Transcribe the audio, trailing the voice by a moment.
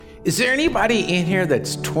Is there anybody in here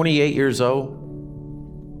that's 28 years old?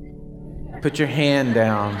 Put your hand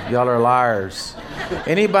down. Y'all are liars.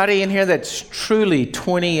 Anybody in here that's truly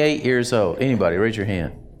 28 years old? Anybody? Raise your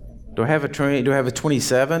hand. Do I have a 20? Do I have a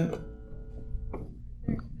 27?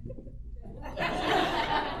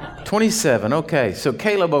 27. Okay. So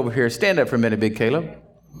Caleb over here. Stand up for a minute, Big Caleb.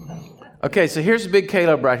 Okay. So here's Big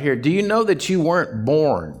Caleb right here. Do you know that you weren't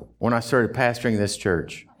born when I started pastoring this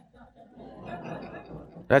church?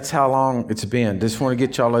 That's how long it's been. Just want to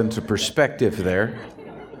get y'all into perspective there.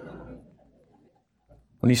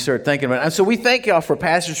 When you start thinking about it. And so we thank y'all for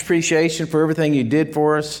Pastor's Appreciation, for everything you did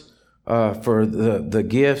for us, for the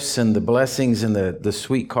gifts and the blessings and the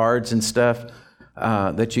sweet cards and stuff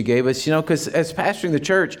that you gave us. You know, because as pastoring the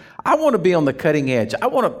church, I want to be on the cutting edge. I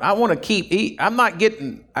want to keep. I'm not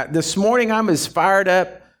getting. This morning, I'm as fired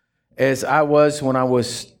up as I was when I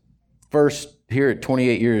was first here at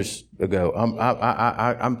 28 years ago.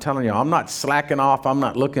 I'm telling you, I'm not slacking off. I'm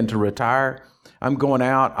not looking to retire. I'm going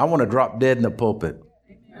out. I want to drop dead in the pulpit.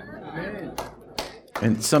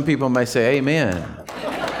 And some people may say, amen.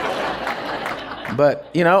 But,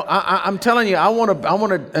 you know, I'm telling you, I want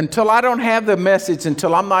to, until I don't have the message,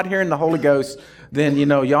 until I'm not hearing the Holy Ghost, then, you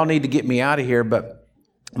know, y'all need to get me out of here. But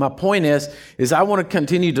my point is I want to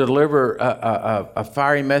continue to deliver a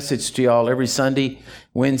fiery message to y'all every Sunday,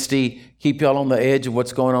 Wednesday, keep y'all on the edge of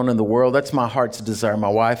what's going on in the world. That's my heart's desire. My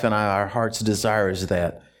wife and I, our heart's desire is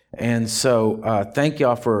that. And so thank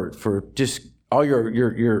y'all for just all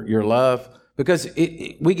your love, because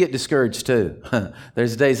we get discouraged too.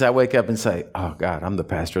 There's days I wake up and say, oh God, I'm the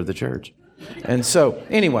pastor of the church. And so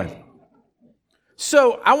anyway,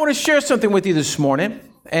 so I want to share something with you this morning,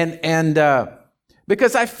 and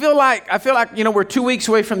because I feel like, you know, we're 2 weeks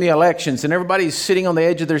away from the elections and everybody's sitting on the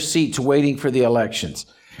edge of their seats waiting for the elections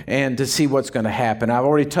and to see what's going to happen. I've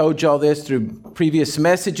already told y'all this through previous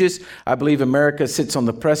messages. I believe America sits on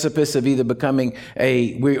the precipice of either becoming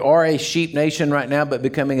we are a sheep nation right now, but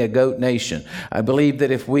becoming a goat nation. I believe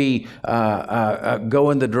that if we go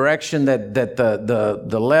in the direction that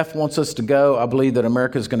the left wants us to go, I believe that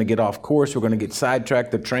America is going to get off course. We're going to get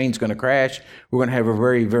sidetracked. The train's going to crash. We're going to have a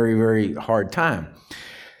very, very, very hard time.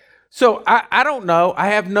 So I don't know. I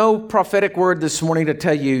have no prophetic word this morning to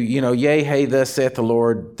tell you, you know, yea, hey, thus saith the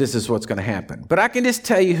Lord, this is what's going to happen. But I can just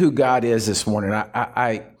tell you who God is this morning.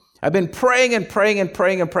 I've been praying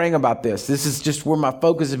about this. This is just where my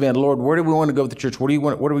focus has been. Lord, where do we want to go with the church? What do you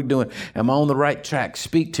want? What are we doing? Am I on the right track?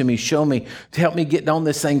 Speak to me, show me, to help me get on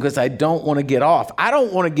this thing, because I don't want to get off. I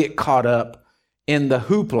don't want to get caught up in the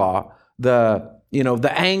hoopla, the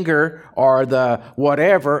anger or the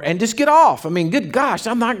whatever, and just get off. I mean, good gosh,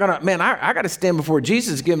 I'm not going to, man, I got to stand before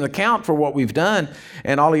Jesus, give him an account for what we've done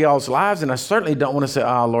in all of y'all's lives. And I certainly don't want to say,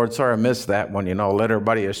 oh, Lord, sorry, I missed that one, led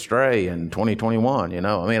everybody astray in 2021,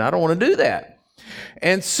 I mean, I don't want to do that.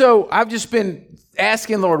 And so I've just been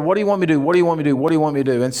asking, Lord, what do you want me to do? What do you want me to do? What do you want me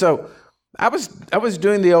to do? And so I was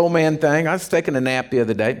doing the old man thing. I was taking a nap the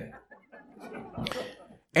other day.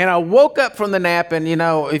 And I woke up from the nap, and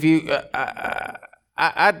if you,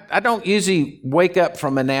 I don't usually wake up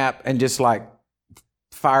from a nap and just like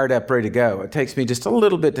fired up, ready to go. It takes me just a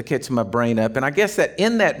little bit to catch my brain up. And I guess that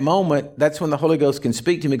in that moment, that's when the Holy Ghost can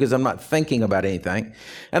speak to me, because I'm not thinking about anything.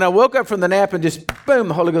 And I woke up from the nap and just boom,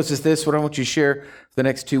 the Holy Ghost is this. What I want you to share for the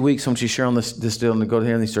next 2 weeks. I want you to share on this deal, and go to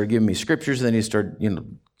him. And he started giving me scriptures, and then he started,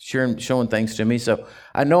 showing things to me. So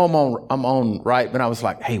I know I'm on right, but I was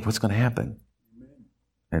like, hey, what's going to happen?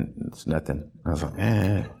 And it's nothing. I was like,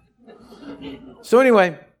 eh. So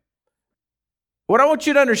anyway, what I want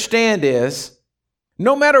you to understand is,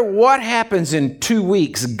 no matter what happens in 2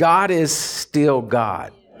 weeks, God is still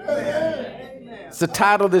God. It's the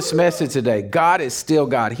title of this message today. God is still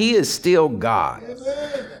God. He is still God.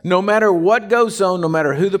 No matter what goes on, no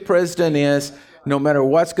matter who the president is, no matter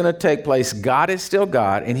what's going to take place, God is still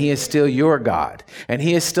God, and he is still your God, and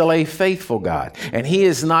he is still a faithful God, and he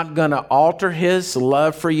is not going to alter his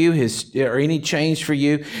love for you, or any change for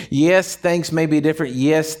you. Yes, things may be different.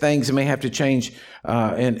 Yes, things may have to change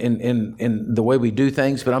in the way we do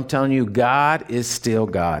things, but I'm telling you, God is still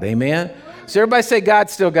God. Amen? So everybody say,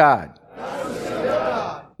 God's still God. God's still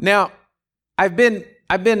God. Now, I've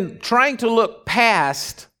been trying to look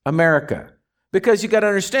past America, because you got to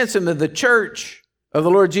understand something. The church of the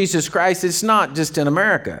Lord Jesus Christ is not just in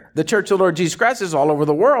America. The church of the Lord Jesus Christ is all over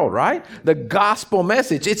the world, right? The gospel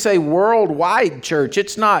message, it's a worldwide church.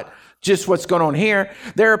 It's not just what's going on here.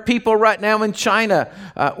 There are people right now in China.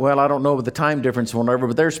 I don't know the time difference or whatever,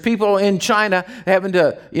 but there's people in China having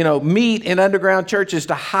to, meet in underground churches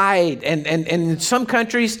to hide. And in some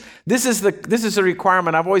countries, this is a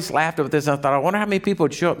requirement. I've always laughed at this. I thought, I wonder how many people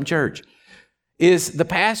would show up in church. is the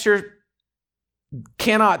pastor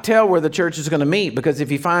cannot tell where the church is going to meet, because if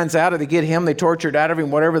he finds out, or they get him, they tortured out of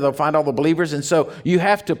him, whatever, they'll find all the believers. And so you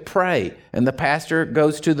have to pray, and the pastor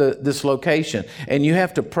goes to this location, and you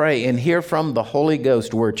have to pray and hear from the Holy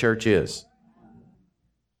Ghost where church is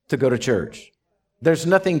to go to church. There's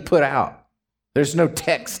nothing put out. There's no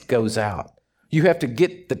text goes out. You have to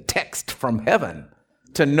get the text from heaven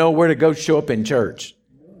to know where to go show up in church.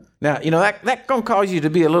 Now, that going to cause you to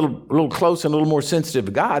be a little close and a little more sensitive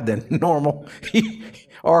to God than normal.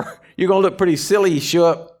 Or you're going to look pretty silly. You show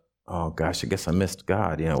up, oh gosh, I guess I missed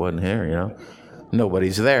God. I wasn't here,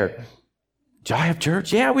 Nobody's there. Did y'all have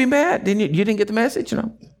church? Yeah, we met. You didn't get the message,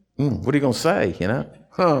 What are you going to say,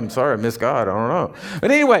 Oh, I'm sorry, I missed God. I don't know.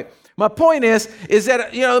 But anyway, my point is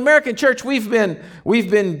that, the American church, we've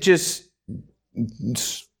been just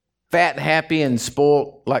fat and happy and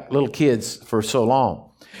spoiled like little kids for so long.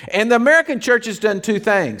 And the American church has done two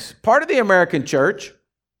things. Part of the American church,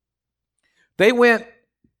 they went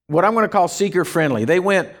what I'm going to call seeker-friendly. They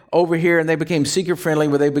went over here and they became seeker-friendly,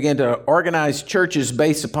 where they began to organize churches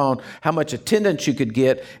based upon how much attendance you could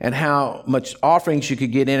get and how much offerings you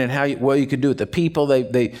could get in, and how well you could do with the people.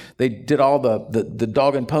 They did all the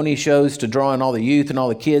dog and pony shows to draw in all the youth and all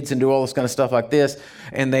the kids and do all this kind of stuff like this.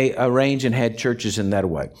 And they arranged and had churches in that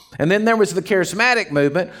way. And then there was the charismatic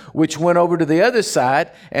movement, which went over to the other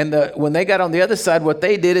side. And when they got on the other side, what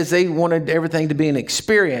they did is they wanted everything to be an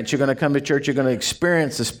experience. You're going to come to church. You're going to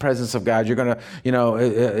experience this presence of God. You're going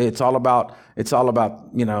to, it's all about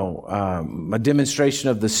a demonstration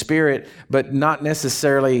of the Spirit, but not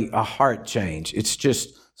necessarily a heart change. It's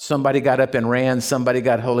just somebody got up and ran, somebody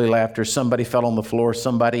got holy laughter, somebody fell on the floor,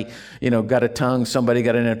 somebody, got a tongue, somebody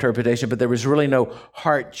got an interpretation, but there was really no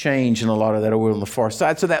heart change in a lot of that over on the far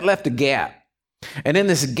side. So that left a gap. And in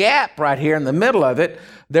this gap right here in the middle of it,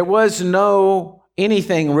 there was no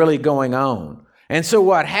anything really going on. And so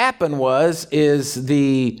what happened is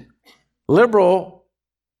the liberal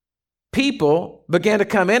people began to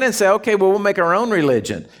come in and say, okay, well, we'll make our own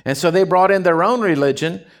religion. And so they brought in their own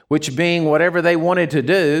religion, which being whatever they wanted to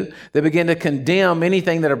do. They began to condemn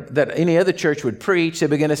anything that any other church would preach. They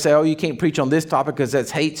began to say, oh, you can't preach on this topic because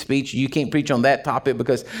that's hate speech. You can't preach on that topic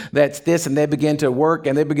because that's this. And they began to work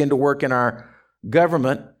in our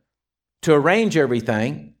government to arrange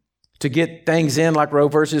everything, to get things in like Roe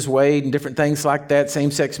versus Wade and different things like that,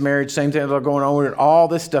 same-sex marriage, same thing that are going on, and all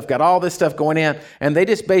this stuff, got all this stuff going in. And they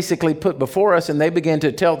just basically put before us, and they began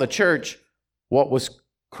to tell the church what was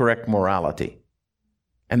correct morality.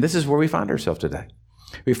 And this is where we find ourselves today.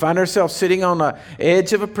 We find ourselves sitting on the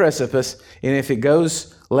edge of a precipice, and if it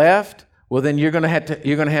goes left, well, then you're going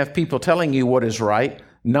to have people telling you what is right,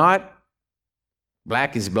 not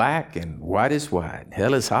black is black and white is white.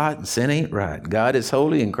 Hell is hot and sin ain't right. God is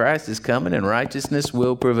holy and Christ is coming and righteousness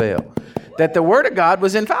will prevail. That the Word of God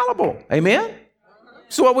was infallible. Amen?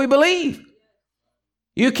 It's what we believe.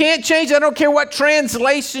 You can't change. I don't care what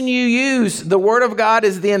translation you use. The Word of God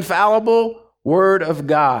is the infallible Word of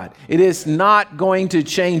God. It is not going to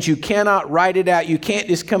change. You cannot write it out. You can't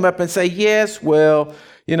just come up and say, yes, well,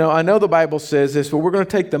 I know the Bible says this, but we're going to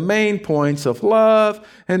take the main points of love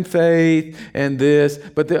and faith and this,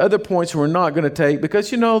 but the other points we're not going to take because,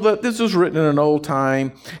 this was written in an old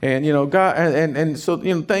time and, God, and so,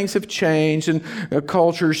 things have changed and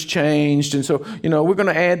culture's changed. And so, we're going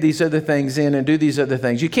to add these other things in and do these other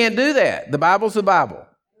things. You can't do that. The Bible's the Bible.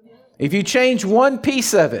 If you change one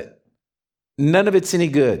piece of it, none of it's any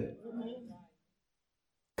good.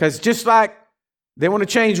 Because just like they want to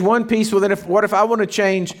change one piece. Well, then what if I want to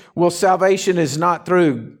change? Well, salvation is not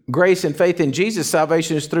through grace and faith in Jesus.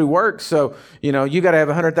 Salvation is through works. So, you got to have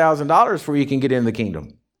 $100,000 before you can get into the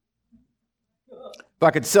kingdom. If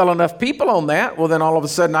I could sell enough people on that, well, then all of a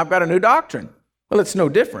sudden I've got a new doctrine. Well, it's no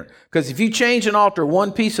different. Because if you change and alter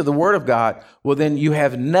one piece of the Word of God, well, then you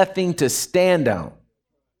have nothing to stand on.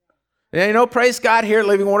 And, praise God here at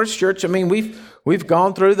Living Waters Church. I mean, we've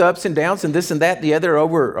gone through the ups and downs and this and that and the other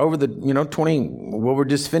over the, we're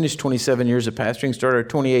just finished 27 years of pastoring, started our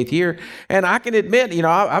 28th year. And I can admit,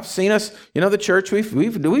 I've seen us, the church,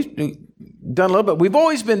 we've done a little bit. We've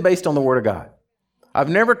always been based on the Word of God. I've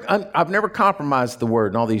never compromised the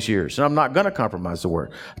Word in all these years, and I'm not going to compromise the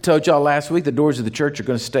Word. I told y'all last week the doors of the church are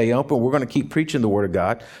going to stay open. We're going to keep preaching the Word of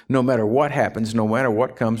God no matter what happens, no matter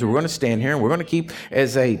what comes. We're going to stand here and we're going to keep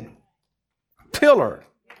as a pillar,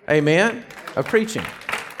 amen, of preaching.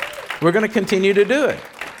 We're going to continue to do it.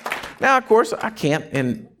 Now, of course, I can't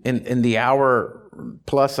in the hour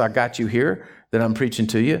plus I got you here that I'm preaching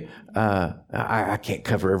to you. I can't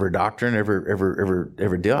cover every doctrine,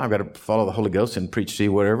 every deal. I've got to follow the Holy Ghost and preach to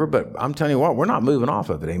you whatever. But I'm telling you what, we're not moving off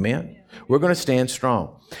of it. Amen. We're going to stand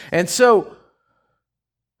strong. And so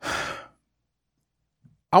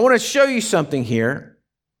I want to show you something here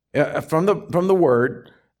from the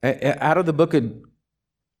Word, out of the book of,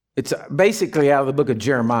 it's basically out of the book of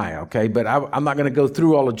Jeremiah, okay? But I'm not going to go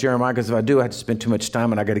through all of Jeremiah, because if I do, I have to spend too much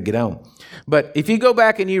time and I got to get on. But if you go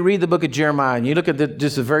back and you read the book of Jeremiah and you look at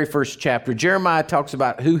just the very first chapter, Jeremiah talks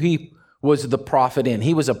about who he was the prophet in.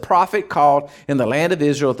 He was a prophet called in the land of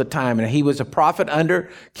Israel at the time, and he was a prophet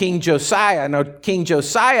under King Josiah. Now, King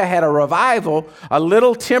Josiah had a revival, a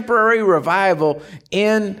little temporary revival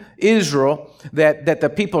in Israel that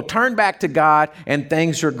the people turned back to God and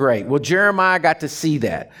things were great. Well, Jeremiah got to see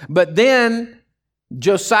that. But then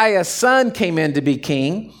Josiah's son came in to be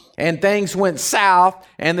king, and things went south.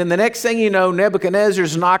 And then the next thing you know,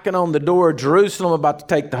 Nebuchadnezzar's knocking on the door of Jerusalem, about to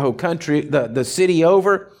take the whole country, the city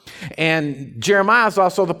over. And Jeremiah's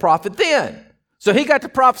also the prophet then. So he got to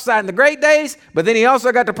prophesy in the great days, but then he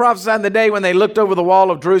also got to prophesy in the day when they looked over the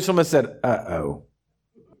wall of Jerusalem and said, uh-oh,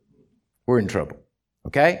 we're in trouble.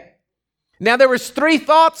 Okay? Now, there was 3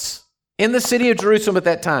 thoughts in the city of Jerusalem at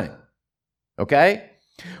that time. Okay?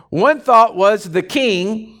 One thought was the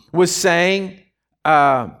king was saying,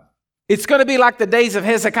 it's going to be like the days of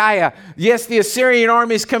Hezekiah. Yes, the Assyrian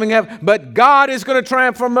army is coming up, but God is going to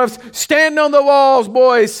triumph from us. Stand on the walls,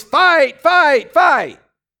 boys. Fight, fight, fight.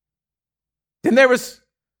 Then there was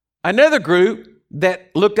another group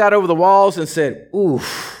that looked out over the walls and said,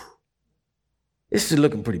 oof, this is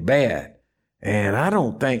looking pretty bad. And I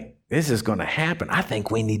don't think this is going to happen. I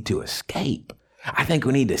think we need to escape. I think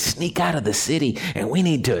we need to sneak out of the city, and we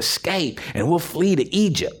need to escape, and we'll flee to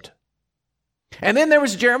Egypt. And then there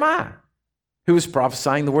was Jeremiah, who was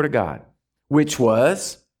prophesying the word of God, which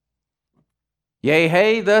was, yea,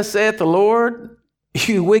 hey, thus saith the Lord,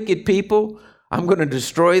 you wicked people, I'm going to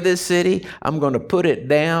destroy this city. I'm going to put it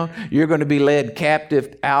down. You're going to be led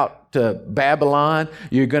captive out to Babylon.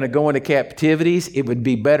 You're going to go into captivities. It would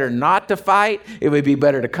be better not to fight. It would be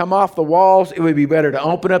better to come off the walls. It would be better to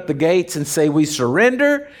open up the gates and say, we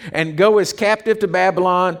surrender, and go as captive to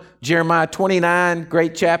Babylon. Jeremiah 29,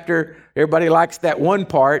 great chapter. Everybody likes that one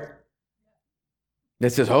part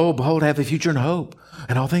that says, oh, behold, I have a future and hope,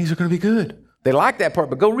 and all things are going to be good. They like that part,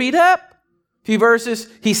 but go read up a few verses.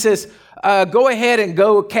 He says, go ahead and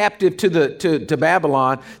go captive to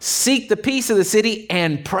Babylon, seek the peace of the city,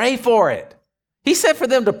 and pray for it. He said for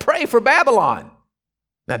them to pray for Babylon.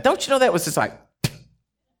 Now, don't you know that was just like,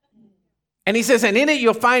 and he says, and in it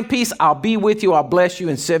you'll find peace. I'll be with you. I'll bless you.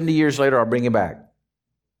 And 70 years later, I'll bring you back.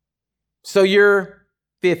 So you're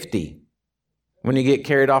 50 when you get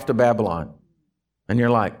carried off to Babylon. And you're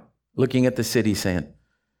like looking at the city saying,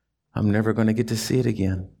 I'm never going to get to see it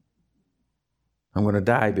again. I'm going to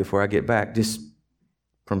die before I get back, just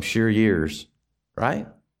from sheer years, right?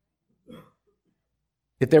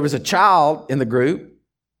 If there was a child in the group,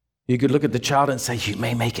 you could look at the child and say, you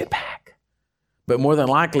may make it back. But more than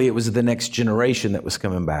likely, it was the next generation that was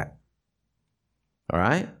coming back. All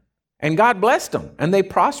right? And God blessed them, and they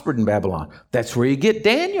prospered in Babylon. That's where you get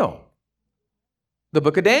Daniel. The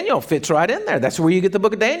book of Daniel fits right in there. That's where you get the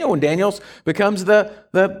book of Daniel, when Daniel becomes the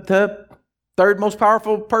third most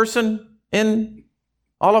powerful person in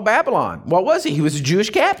all of Babylon. What was he? He was a Jewish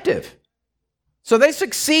captive. So they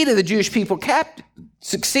succeeded, the Jewish people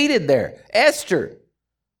succeeded there. Esther,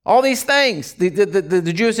 all these things,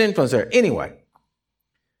 the Jewish influence there. Anyway,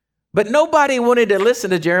 but nobody wanted to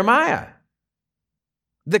listen to Jeremiah.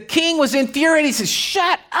 The king was infuriated. He says,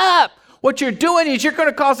 shut up. What you're doing is you're going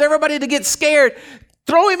to cause everybody to get scared.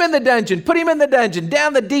 Throw him in the dungeon. Put him in the dungeon,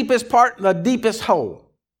 down the deepest part, the deepest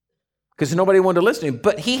hole. Because nobody wanted to listen to him.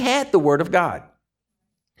 But he had the word of God.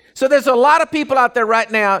 So there's a lot of people out there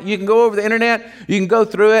right now. You can go over the internet. You can go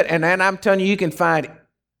through it. And I'm telling you, you can find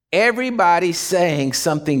everybody saying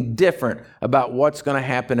something different about what's going to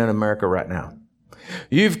happen in America right now.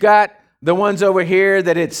 You've got the ones over here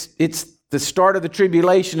that it's the start of the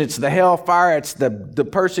tribulation. It's the hellfire. It's the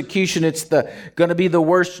persecution. It's going to be the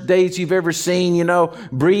worst days you've ever seen. You know,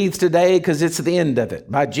 breathe today because it's the end of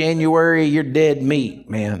it. By January, you're dead meat,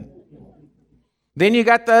 man. Then you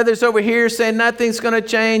got the others over here saying nothing's going to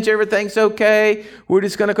change. Everything's okay. We're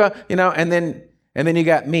just going to go, you know, and then you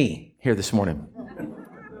got me here this morning.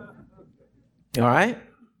 All right.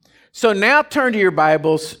 So now turn to your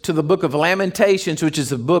Bibles to the book of Lamentations, which is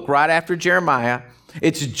the book right after Jeremiah.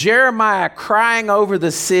 It's Jeremiah crying over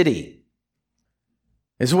the city.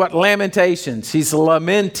 It's what Lamentations. He's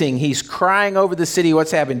lamenting. He's crying over the city.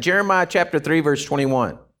 What's happened? Jeremiah chapter 3, verse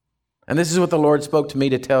 21. And this is what the Lord spoke to me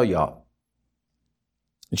to tell y'all.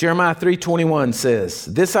 Jeremiah 3:21 says,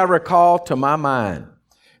 this I recall to my mind.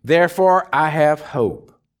 Therefore I have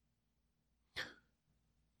hope.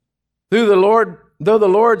 Though the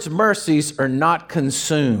Lord's mercies are not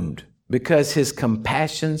consumed. because his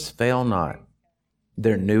compassions fail not.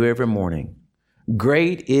 They're new every morning.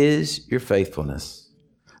 Great is your faithfulness.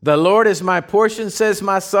 The Lord is my portion, says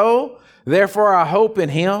my soul. Therefore I hope in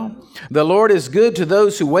him. The Lord is good to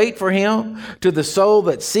those who wait for him, to the soul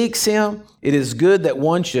that seeks him. It is good that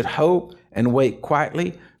one should hope and wait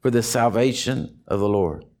quietly for the salvation of the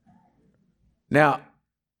Lord. Now,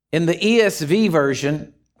 in the ESV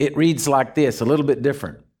version, it reads like this, a little bit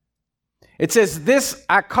different. It says, this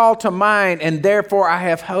I call to mind, and therefore I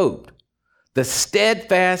have hoped. The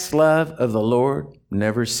steadfast love of the Lord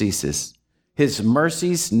never ceases. His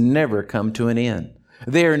mercies never come to an end.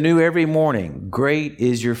 They are new every morning. Great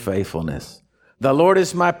is your faithfulness. The Lord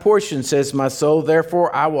is my portion, says my soul.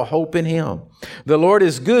 Therefore, I will hope in him. The Lord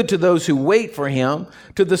is good to those who wait for him,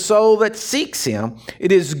 to the soul that seeks him.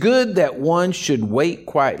 It is good that one should wait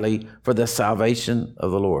quietly for the salvation of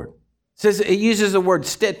the Lord. It says it uses the word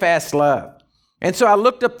steadfast love. And so I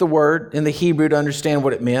looked up the word in the Hebrew to understand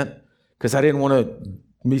what it meant, because I didn't want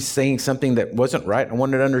to be saying something that wasn't right. I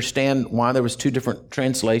wanted to understand why there was two different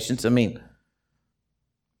translations. I mean,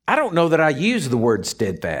 I don't know that I use the word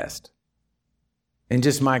steadfast in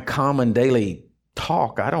just my common daily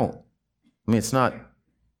talk. I don't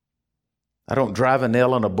drive a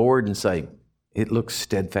nail on a board and say, it looks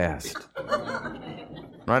steadfast.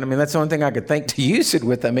 Right? I mean, that's the only thing I could think to use it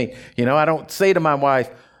with. I mean, I don't say to my wife,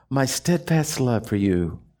 my steadfast love for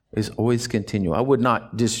you is always continual. I would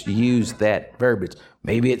not just use that verbiage.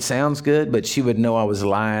 Maybe it sounds good, but she would know I was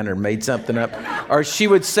lying or made something up. Or she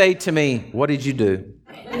would say to me, what did you do?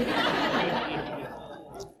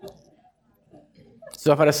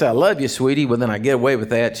 So if I say, I love you, sweetie, well, then I get away with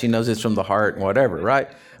that. She knows it's from the heart and whatever, right?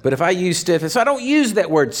 But if I use steadfast, so I don't use that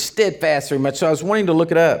word steadfast very much. So I was wanting to look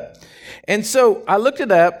it up. And so I looked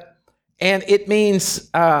it up, and it means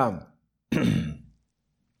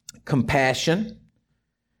compassion.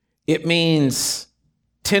 It means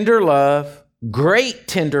tender love, great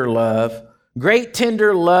tender love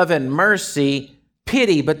and mercy,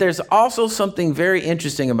 pity. But there's also something very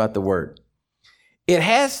interesting about the word. It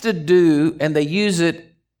has to do, and they use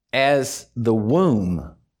it as the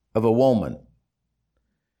womb of a woman.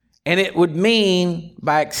 And it would mean,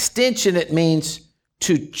 by extension, it means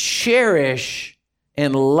to cherish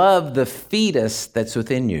and love the fetus that's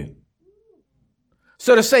within you.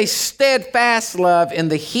 So to say steadfast love in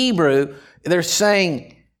the Hebrew, they're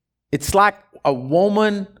saying it's like a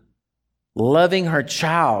woman loving her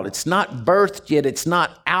child. It's not birthed yet. It's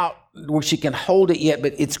not out where she can hold it yet,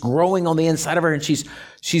 but it's growing on the inside of her, and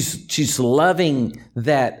she's loving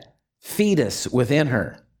that fetus within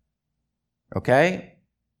her. Okay?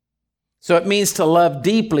 So it means to love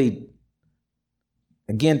deeply.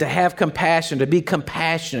 Again, to have compassion, to be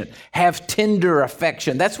compassionate, have tender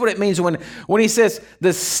affection. That's what it means when he says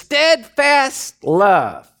the steadfast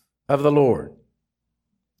love of the Lord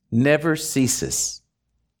never ceases.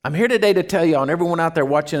 I'm here today to tell y'all, and everyone out there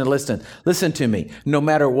watching and listening, listen to me. No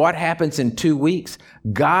matter what happens in 2 weeks,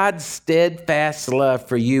 God's steadfast love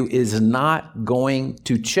for you is not going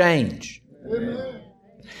to change. Amen.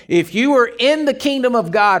 If you are in the kingdom of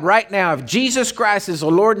God right now, if Jesus Christ is the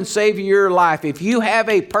Lord and Savior of your life, if you have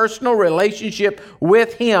a personal relationship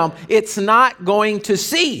with him, it's not going to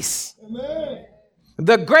cease. Amen.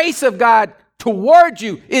 The grace of God toward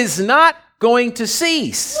you is not going to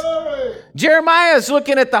cease. Glory. Jeremiah is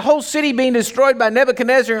looking at the whole city being destroyed by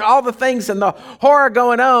Nebuchadnezzar and all the things and the horror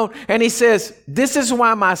going on. And he says, this is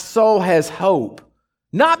why my soul has hope.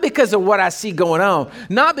 Not because of what I see going on.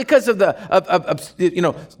 Not because of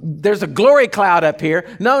there's a glory cloud up here.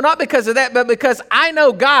 No, not because of that, but because I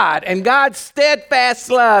know God, and God's steadfast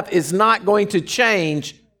love is not going to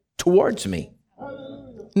change towards me.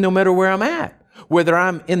 No matter where I'm at. Whether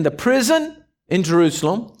I'm in the prison in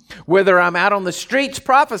Jerusalem, whether I'm out on the streets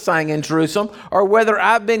prophesying in Jerusalem, or whether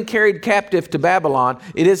I've been carried captive to Babylon,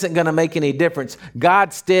 it isn't going to make any difference.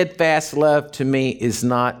 God's steadfast love to me is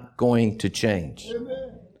not going to change.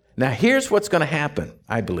 Amen. Now, here's what's going to happen,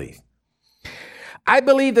 I believe. I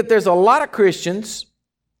believe that there's a lot of Christians,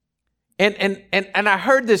 and I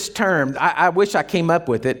heard this term. I wish I came up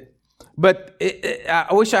with it, but I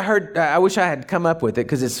wish I had come up with it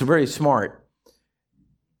because it's very smart.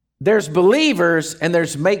 There's believers and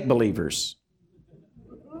there's make-believers.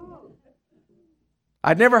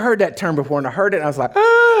 I'd never heard that term before, and I heard it and I was like,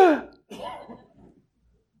 ah!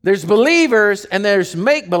 There's believers and there's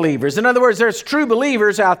make-believers. In other words, there's true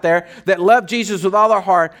believers out there that love Jesus with all their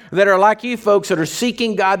heart, that are like you folks, that are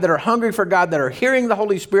seeking God, that are hungry for God, that are hearing the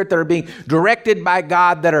Holy Spirit, that are being directed by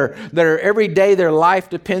God, that are every day their life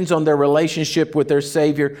depends on their relationship with their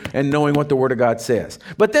Savior and knowing what the Word of God says.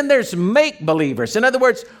 But then there's make-believers. In other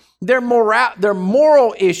words, their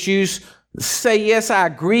moral issues say, yes, I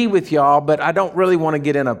agree with y'all, but I don't really want to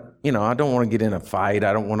get in I don't want to get in a fight.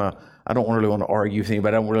 I don't really want to argue with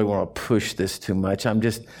anybody. I don't really want to push this too much. I'm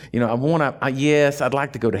just, yes, I'd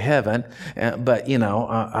like to go to heaven, but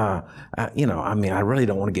I really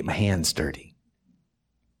don't want to get my hands dirty.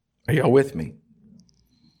 Are y'all with me?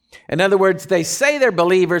 In other words, they say they're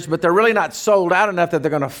believers, but they're really not sold out enough that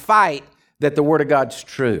they're going to fight that the Word of God's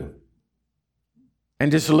true.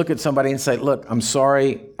 And just to look at somebody and say, look, I'm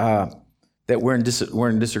sorry that we're in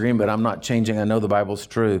disagreement, but I'm not changing. I know the Bible's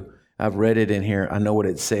true. I've read it in here. I know what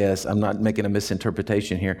it says. I'm not making a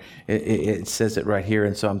misinterpretation here. It says it right here,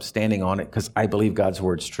 and so I'm standing on it because I believe God's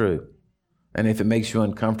Word's true. And if it makes you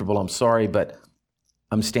uncomfortable, I'm sorry, but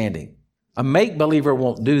I'm standing. A make-believer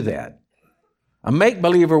won't do that. A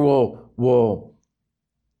make-believer will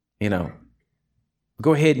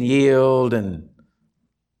go ahead and yield and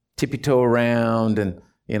tippy-toe around and,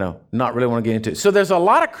 not really want to get into it. So there's a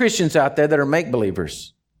lot of Christians out there that are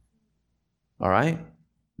make-believers. All right?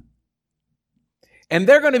 And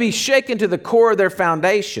they're going to be shaken to the core of their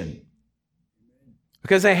foundation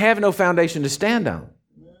because they have no foundation to stand on.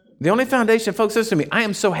 The only foundation, folks, listen to me. I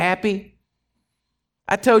am so happy.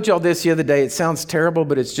 I told y'all this the other day. It sounds terrible,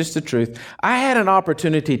 but it's just the truth. I had an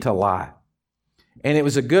opportunity to lie. And it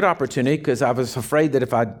was a good opportunity because I was afraid that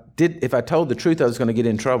if I told the truth, I was going to get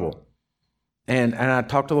in trouble. And I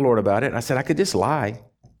talked to the Lord about it. I said, I could just lie.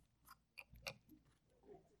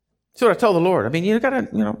 So I told the Lord, I got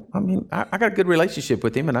a good relationship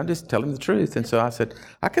with him and I just tell him the truth. And so I said,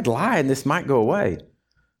 I could lie and this might go away.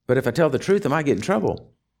 But if I tell the truth, I might get in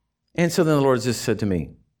trouble. And so then the Lord just said to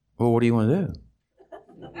me, well, what do you want to do?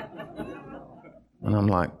 And I'm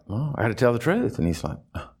like, well, I got to tell the truth. And he's like,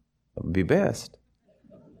 that would be best.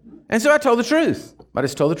 And so I told the truth. I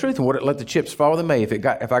just told the truth and let the chips fall with me. If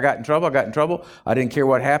I got in trouble, I got in trouble. I didn't care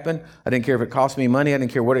what happened. I didn't care if it cost me money. I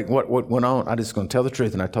didn't care what went on. I just going to tell the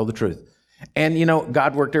truth, and I told the truth. And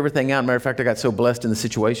God worked everything out. Matter of fact, I got so blessed in the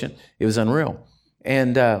situation, it was unreal.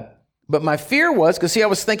 And but my fear was because I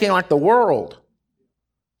was thinking like the world.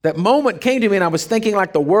 That moment came to me, and I was thinking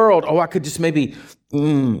like the world. Oh, I could just maybe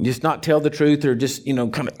just not tell the truth, or just kind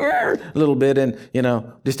of a little bit, and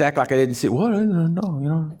just act like I didn't see. What?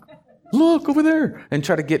 No, look over there, and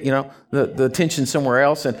try to get the attention somewhere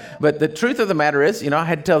else. But the truth of the matter is, I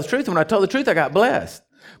had to tell the truth. And when I told the truth, I got blessed.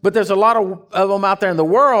 But there's a lot of them out there in the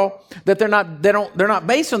world that they're not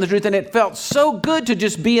based on the truth. And it felt so good to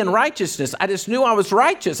just be in righteousness. I just knew I was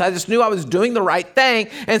righteous. I just knew I was doing the right thing.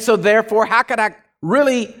 And so therefore, how could I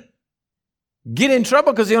really get in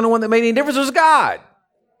trouble? Because the only one that made any difference was God.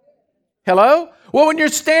 Hello? Well, when you're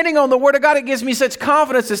standing on the Word of God, it gives me such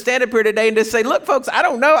confidence to stand up here today and to say, look, folks, I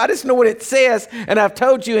don't know. I just know what it says. And I've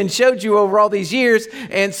told you and showed you over all these years.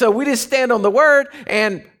 And so we just stand on the Word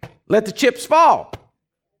and let the chips fall.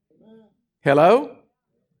 Hello?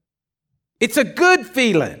 It's a good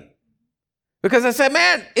feeling. Because I said,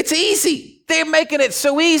 man, it's easy. They're making it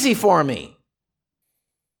so easy for me.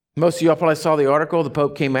 Most of y'all probably saw the article. The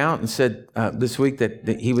Pope came out and said this week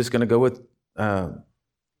that he was going to go with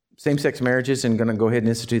same-sex marriages and going to go ahead and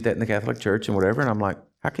institute that in the Catholic Church and whatever. And I'm like,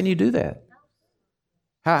 how can you do that?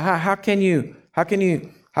 How can you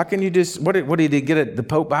just, what did he get it? The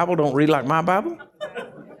Pope Bible don't read like my Bible?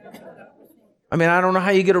 I mean, I don't know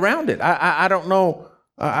how you get around it. I don't know.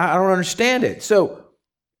 I don't understand it. So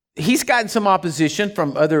he's gotten some opposition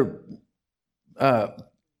from other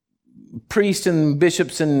priests and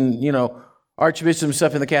bishops and, archbishops and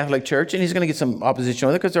stuff in the Catholic Church, and he's going to get some opposition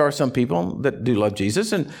with it because there are some people that do love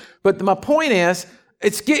Jesus. But my point is,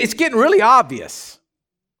 it's getting really obvious,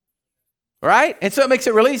 right? And so it makes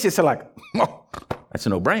it really easy. It's like, oh, that's a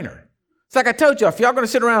no-brainer. It's like I told you, if y'all going to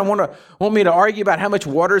sit around and want me to argue about how much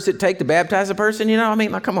water does it take to baptize a person,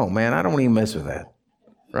 like, come on, man, I don't even mess with that,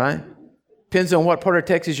 right? Depends on what part of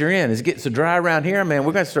Texas you're in. It's getting so dry around here, man,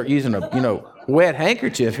 we're going to start using a wet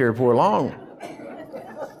handkerchief here before long.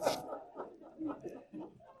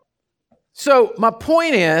 So my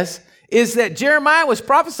point is that Jeremiah was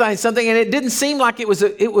prophesying something, and it didn't seem like it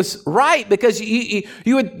was right, because you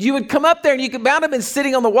would come up there and you could bound him and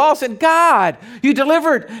sitting on the wall saying, God, you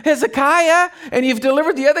delivered Hezekiah and you've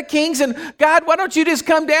delivered the other kings, and God, why don't you just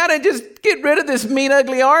come down and just get rid of this mean,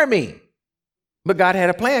 ugly army? But God had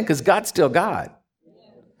a plan, because God's still God.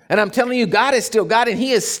 And I'm telling you, God is still God, and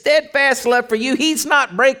He is steadfast love for you. He's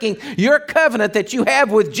not breaking your covenant that you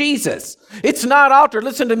have with Jesus. It's not altered.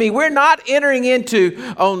 Listen to me. We're not entering into,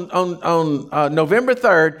 on November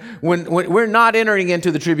 3rd, when we're not entering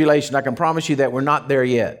into the tribulation. I can promise you that we're not there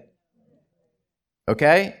yet.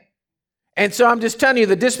 Okay? And so I'm just telling you,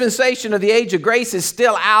 the dispensation of the age of grace is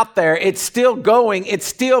still out there. It's still going. It's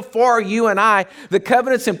still for you and I. The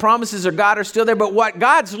covenants and promises of God are still there. But what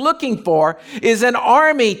God's looking for is an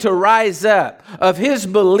army to rise up of his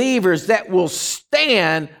believers that will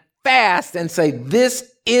stand fast and say, this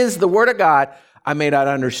is the word of God. I may not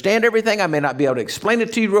understand everything. I may not be able to explain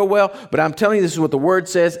it to you real well, but I'm telling you, this is what the word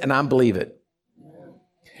says, and I believe it.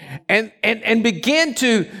 And begin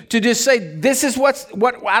to just say, this is what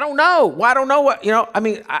I don't know. Well, I don't know what,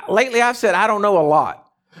 lately I've said, I don't know a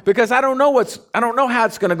lot because I don't know how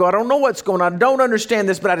it's going to go. I don't know what's going on. I don't understand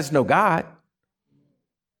this, but I just know God.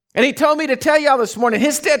 And he told me to tell y'all this morning,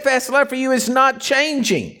 his steadfast love for you is not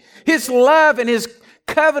changing. His love and his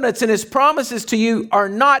covenants and his promises to you are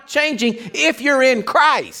not changing if you're in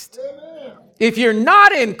Christ. Amen. If you're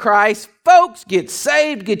not in Christ, folks, get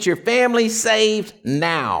saved, get your family saved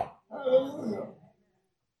now. Hallelujah.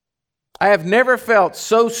 I have never felt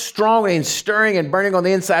so strong and stirring and burning on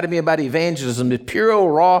the inside of me about evangelism, the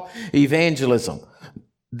pure, raw evangelism,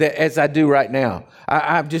 that as I do right now.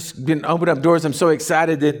 I've just been opening up doors. I'm so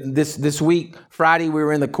excited that this week, Friday, we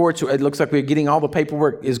were in the courts. It looks like we're getting all the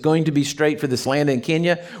paperwork is going to be straight for this land in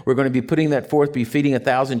Kenya. We're going to be putting that forth, be feeding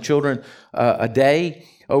 1,000 children a day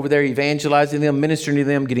over there, evangelizing them, ministering to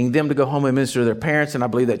them, getting them to go home and minister to their parents. And I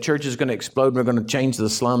believe that church is going to explode. We're going to change the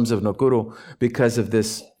slums of Nakuru because of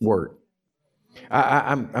this work.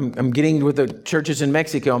 I'm getting with the churches in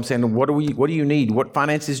Mexico. I'm saying, what do you need? What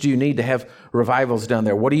finances do you need to have revivals down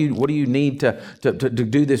there? What do you need to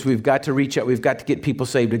do this? We've got to reach out. We've got to get people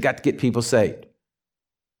saved. We've got to get people saved.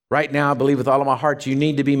 Right now, I believe with all of my heart, you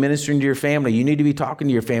need to be ministering to your family. You need to be talking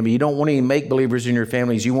to your family. You don't want any make believers in your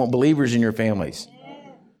families. You want believers in your families.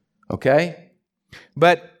 Okay?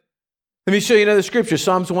 But let me show you another scripture.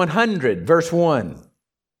 Psalms 100, verse 1.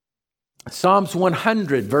 Psalms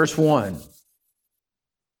 100, verse 1.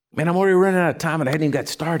 Man, I'm already running out of time and I hadn't even got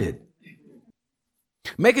started.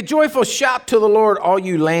 Make a joyful shout to the Lord, all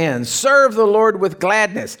you lands. Serve the Lord with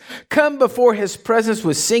gladness. Come before his presence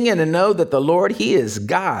with singing and know that the Lord, he is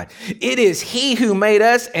God. It is he who made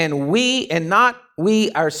us and not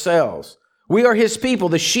we ourselves. We are his people,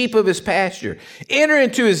 the sheep of his pasture. Enter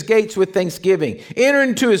into his gates with thanksgiving. Enter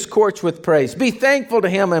into his courts with praise. Be thankful to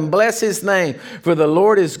him and bless his name. For the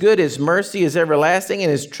Lord is good, his mercy is everlasting,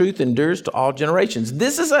 and his truth endures to all generations.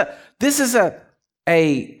 This is not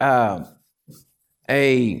a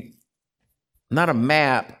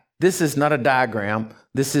map. This is not a diagram.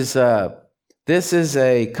 This is a,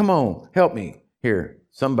 come on, help me here,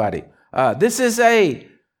 somebody. This is a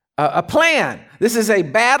plan. This is a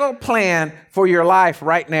battle plan for your life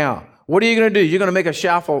right now. What are you going to do? You're going to make a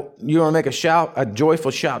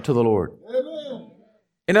joyful shout to the Lord. Amen.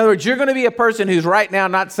 In other words, you're going to be a person who's right now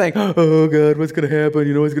not saying, oh God, what's going to happen?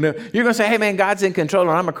 You know what's going to happen? You're going to say, hey man, God's in control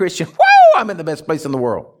and I'm a Christian. Woo! I'm in the best place in the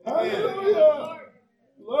world. Hallelujah.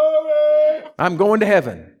 Glory. I'm going to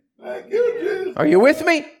heaven. Thank you, Jesus. Are you with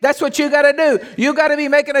me? That's what you got to do. You got to be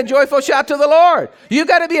making a joyful shout to the Lord. You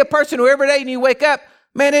got to be a person who every day when you wake up,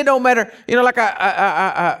 man, it don't matter. You know, like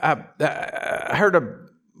I heard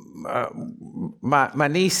my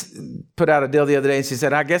niece put out a deal the other day, and she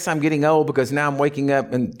said, I guess I'm getting old because now I'm waking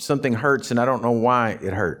up and something hurts, and I don't know why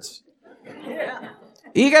it hurts. Yeah.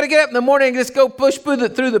 You got to get up in the morning and just go push through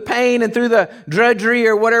the pain and through the drudgery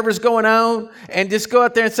or whatever's going on, and just go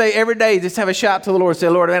out there and say every day, just have a shout to the Lord. Say,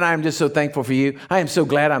 Lord, man, I am just so thankful for you. I am so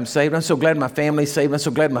glad I'm saved. I'm so glad my family's saved. I'm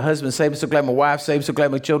so glad my husband's saved. I'm so glad my wife's saved. I'm so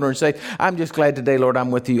glad my children are saved. I'm just glad today, Lord,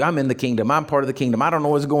 I'm with you. I'm in the kingdom. I'm part of the kingdom. I don't know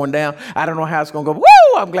what's going down. I don't know how it's going to go.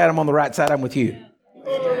 Woo! I'm glad I'm on the right side. I'm with you.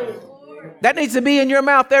 That needs to be in your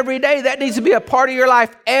mouth every day. That needs to be a part of your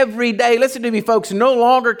life every day. Listen to me, folks. No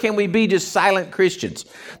longer can we be just silent Christians.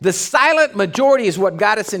 The silent majority is what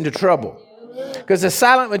got us into trouble. Because the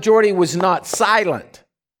silent majority was not silent.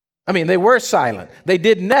 I mean, they were silent. They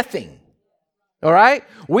did nothing. All right?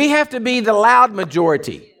 We have to be the loud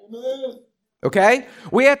majority. Okay?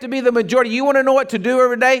 We have to be the majority. You want to know what to do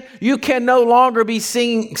every day? You can no longer be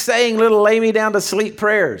saying little lay me down to sleep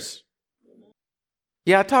prayers.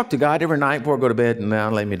 Yeah, I talk to God every night before I go to bed, and now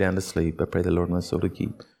lay me down to sleep. I pray the Lord my soul to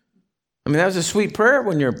keep. I mean, that was a sweet prayer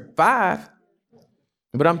when you're 5.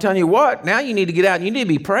 But I'm telling you what, now you need to get out. You need to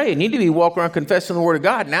be praying. You need to be walking around confessing the word of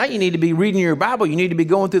God. Now you need to be reading your Bible. You need to be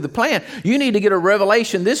going through the plan. You need to get a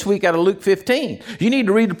revelation this week out of Luke 15. You need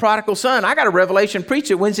to read the prodigal son. I got a revelation preach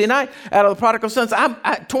it Wednesday night out of the prodigal sons.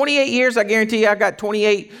 28 years, I guarantee you, I got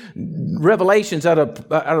 28 revelations out of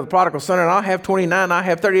the prodigal son, and I'll have 29, I'll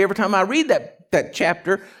have 30. Every time I read that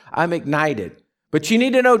chapter, I'm ignited. But you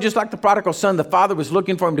need to know, just like the prodigal son, the father was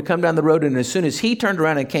looking for him to come down the road. And as soon as he turned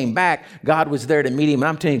around and came back, God was there to meet him. And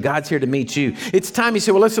I'm telling you, God's here to meet you. It's time you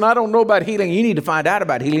say, well, listen, I don't know about healing. You need to find out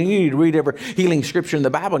about healing. You need to read every healing scripture in the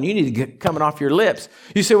Bible, and you need to get coming off your lips.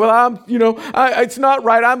 You say, well, it's not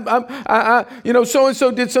right.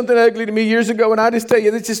 So-and-so did something ugly to me years ago. And I just tell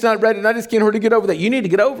you, it's just not right. And I just can't hardly get over that. You need to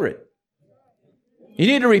get over it. You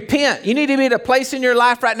need to repent. You need to be at a place in your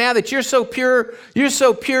life right now that you're so pure. You're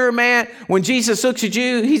so pure, man. When Jesus looks at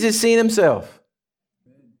you, he's just seeing himself.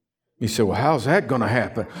 You say, well, how's that going to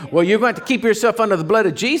happen? Well, you're going to have to keep yourself under the blood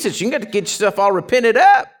of Jesus. You got to get yourself all repented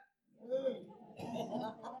up.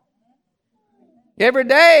 Every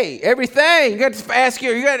day, everything. You got to ask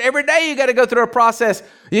every day you got to go through a process.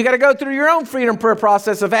 You got to go through your own freedom prayer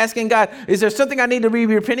process of asking God, is there something I need to be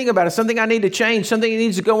repenting about? Is something I need to change? Something that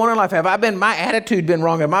needs to go on in life? Have my attitude been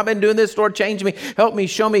wrong? Have I been doing this? Lord, change me, help me,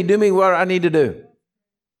 show me, do me what I need to do.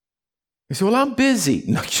 You say, well, I'm busy.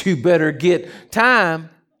 No, you better get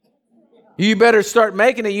time. You better start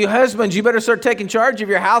making it. You husbands, you better start taking charge of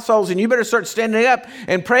your households, and you better start standing up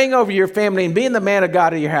and praying over your family and being the man of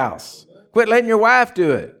God of your house. Quit letting your wife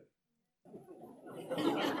do it.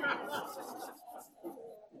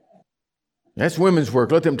 That's women's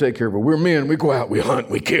work. Let them take care of it. We're men. We go out. We hunt.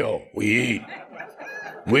 We kill. We eat.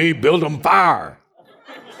 We build them fire.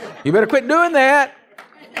 You better quit doing that.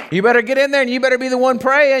 You better get in there, and you better be the one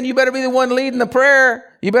praying. You better be the one leading the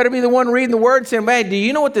prayer. You better be the one reading the word saying, man, do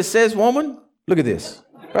you know what this says, woman? Look at this.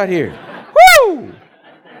 Right here. Woo!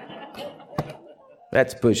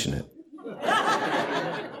 That's pushing it.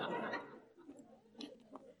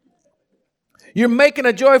 You're making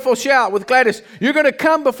a joyful shout with gladness. You're going to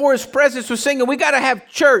come before his presence with singing. We got to have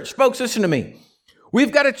church. Folks, listen to me. We've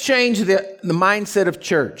got to change the mindset of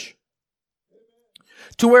church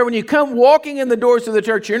to where when you come walking in the doors of the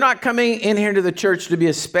church, you're not coming in here to the church to be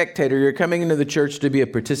a spectator. You're coming into the church to be a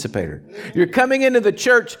participator. You're coming into the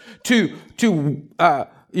church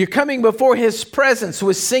you're coming before his presence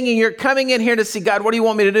with singing. You're coming in here to see, God, what do you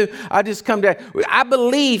want me to do? I just come to, I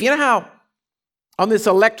believe, you know how on this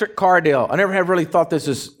electric car deal, I never have really thought this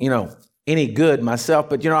is, any good myself,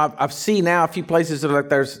 but, I've seen now a few places that are like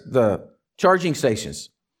there's the charging stations.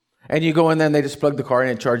 And you go in there and they just plug the car in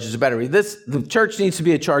and it charges the battery. The church needs to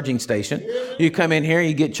be a charging station. You come in here,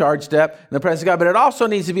 you get charged up in the presence of God, but it also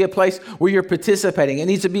needs to be a place where you're participating. It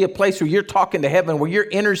needs to be a place where you're talking to heaven, where you're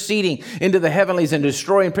interceding into the heavenlies and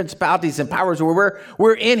destroying principalities and powers, where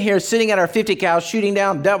we're in here sitting at our 50 cal shooting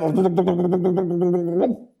down devils.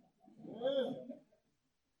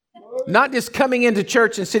 Not just coming into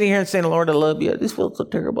church and sitting here and saying, Lord, I love you. I just feel so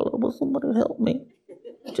terrible. I want somebody to help me.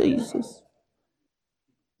 Jesus.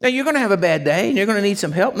 Now, you're going to have a bad day and you're going to need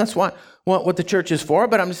some help. And that's what the church is for.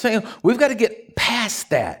 But I'm just saying, we've got to get past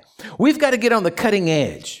that. We've got to get on the cutting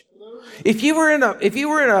edge. If you were in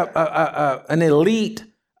an elite,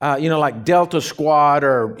 like Delta Squad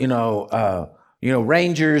or,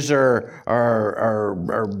 Rangers or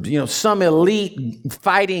some elite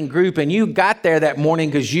fighting group, and you got there that morning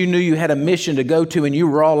because you knew you had a mission to go to, and you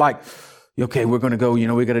were all like, okay, we're going to go,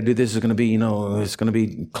 we got to do this. It's going to be, it's going to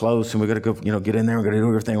be close, and we got to go, get in there. We're going to do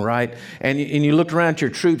everything right. And you looked around at your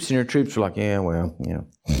troops, and your troops were like, yeah, well,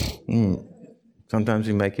 sometimes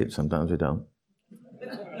we make it, sometimes we don't.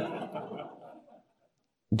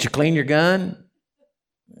 Did you clean your gun?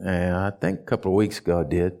 Yeah, I think a couple of weeks ago I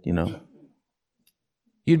did,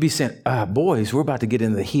 You'd be saying, boys, we're about to get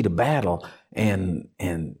into the heat of battle, and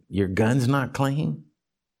your gun's not clean?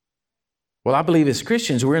 Well, I believe as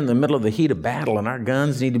Christians, we're in the middle of the heat of battle, and our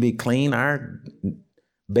guns need to be clean. Our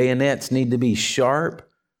bayonets need to be sharp.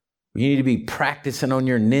 You need to be practicing on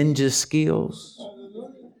your ninja skills.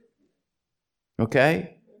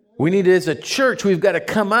 Okay? We need to, as a church, we've got to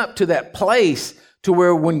come up to that place to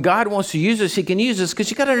where when God wants to use us, he can use us, because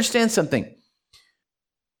you got to understand something.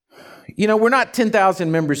 We're not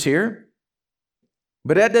 10,000 members here,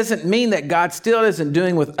 but that doesn't mean that God still isn't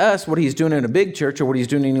doing with us what he's doing in a big church or what he's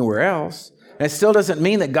doing anywhere else. And it still doesn't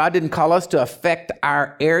mean that God didn't call us to affect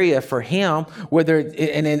our area for him,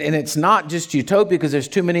 and it's not just Utopia, because there's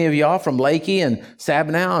too many of y'all from Lakey and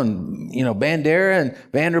Sabinal and, Bandera and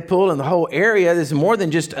Vanderpool and the whole area. There's more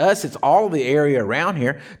than just us. It's all the area around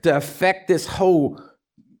here to affect this whole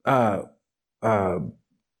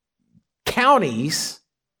counties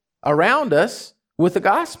around us with the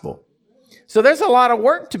gospel. So there's a lot of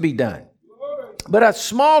work to be done. But a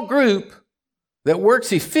small group that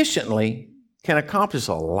works efficiently can accomplish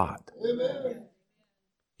a lot.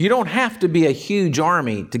 You don't have to be a huge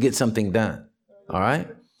army to get something done. All right?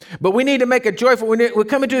 But we need to make a joyful, we're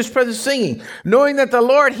coming to his presence singing, knowing that the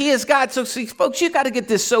Lord, he is God. So see, folks, you got to get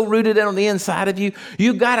this so rooted in on the inside of you.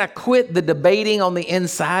 You got to quit the debating on the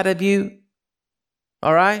inside of you.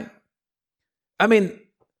 All right? I mean,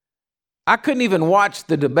 I couldn't even watch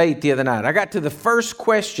the debate the other night. I got to the first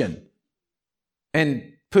question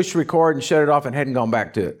and pushed record and shut it off and hadn't gone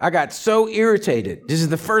back to it. I got so irritated. This is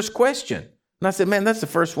the first question. And I said, man, that's the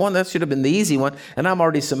first one. That should have been the easy one. And I'm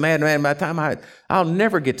already so mad, man. By the time I'll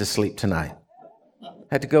never get to sleep tonight. I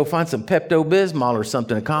had to go find some Pepto-Bismol or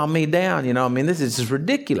something to calm me down. You know, I mean, this is just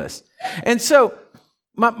ridiculous. And so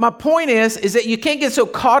my point is that you can't get so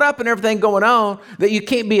caught up in everything going on that you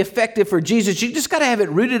can't be effective for Jesus. You just got to have it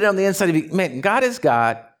rooted on the inside of you. Man, God is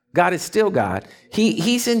God. God is still God.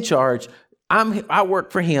 He's in charge. I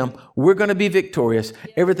work for him. We're going to be victorious.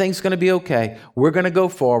 Everything's going to be okay. We're going to go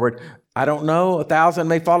forward. I don't know, 1,000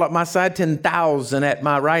 may fall at my side, 10,000 at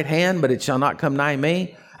my right hand, but it shall not come nigh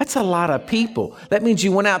me. That's a lot of people. That means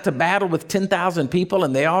you went out to battle with 10,000 people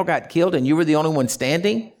and they all got killed and you were the only one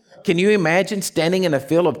standing. Can you imagine standing in a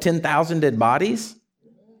field of 10,000 dead bodies?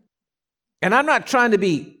 And I'm not trying to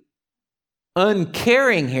be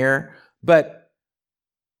uncaring here, but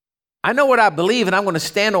I know what I believe and I'm going to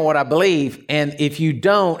stand on what I believe. And if you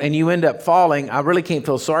don't and you end up falling, I really can't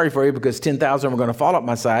feel sorry for you because 10,000 were going to fall at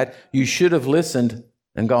my side. You should have listened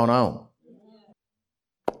and gone on.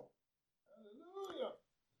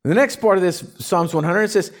 The next part of this, Psalms 100, it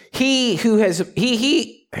says, it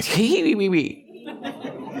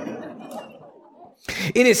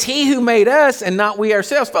is he who made us and not we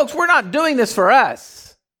ourselves. Folks, we're not doing this for us.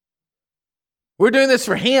 We're doing this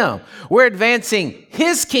for him. We're advancing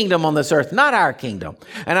his kingdom on this earth, not our kingdom.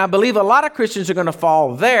 And I believe a lot of Christians are going to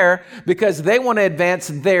fall there because they want to advance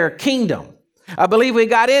their kingdom. I believe we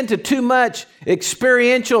got into too much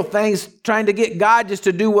experiential things, trying to get God just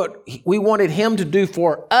to do what we wanted him to do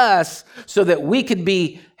for us so that we could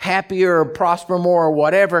be happier or prosper more or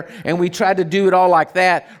whatever. And we tried to do it all like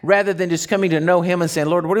that rather than just coming to know him and saying,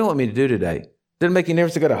 Lord, what do you want me to do today? Doesn't make any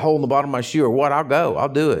difference if I got a hole in the bottom of my shoe or what. I'll go. I'll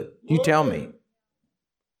do it. You tell me.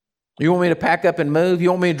 You want me to pack up and move? You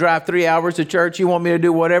want me to drive 3 hours to church? You want me to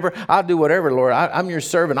do whatever? I'll do whatever, Lord. I'm your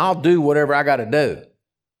servant. I'll do whatever I got to do.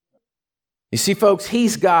 You see, folks,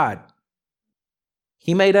 he's God.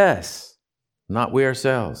 He made us, not we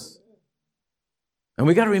ourselves. And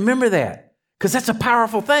we got to remember that because that's a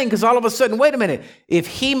powerful thing because all of a sudden, wait a minute, if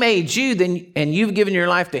he made you then and you've given your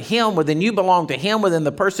life to him, well, then you belong to him. Well, then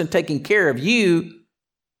the person taking care of you,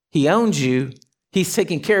 he owns you. He's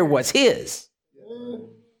taking care of what's his.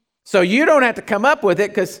 So you don't have to come up with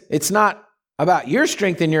it because it's not about your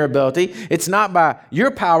strength and your ability. It's not by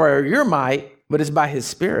your power or your might, but it's by his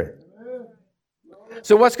Spirit.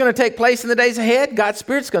 So what's going to take place in the days ahead? God's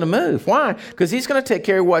Spirit's going to move. Why? Because he's going to take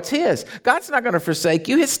care of what's his. God's not going to forsake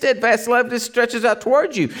you. His steadfast love just stretches out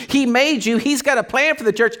towards you. He made you. He's got a plan for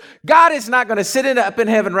the church. God is not going to sit it up in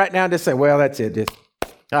heaven right now and just say, well, that's it.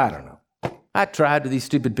 I don't know. I tried to these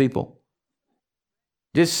stupid people.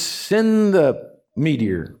 Just send the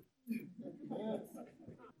meteor.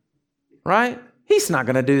 Right? He's not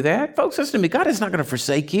going to do that. Folks, listen to me. God is not going to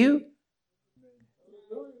forsake you.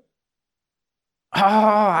 Oh,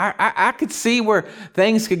 I could see where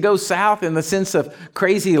things could go south in the sense of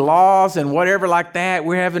crazy laws and whatever like that.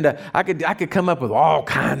 We're having to, I could come up with all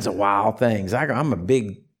kinds of wild things. I'm a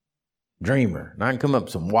big dreamer, and I can come up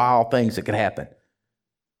with some wild things that could happen.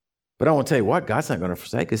 But I want to tell you what, God's not going to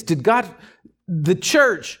forsake us. The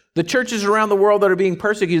churches around the world that are being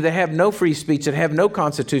persecuted, that have no free speech, that have no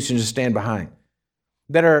constitution to stand behind,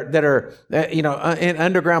 that are in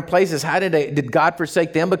underground places. How did God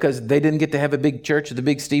forsake them because they didn't get to have a big church with a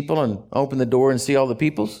big steeple and open the door and see all the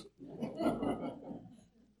peoples?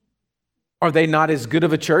 Are they not as good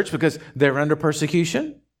of a church because they're under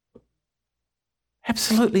persecution?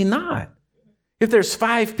 Absolutely not. If there's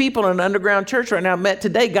 5 people in an underground church right now met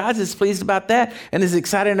today, God is pleased about that and is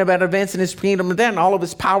excited about advancing his kingdom and then all of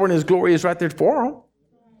his power and his glory is right there for them.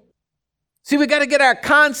 See, we got to get our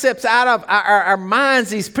concepts out of our minds,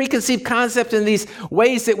 these preconceived concepts and these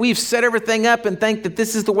ways that we've set everything up and think that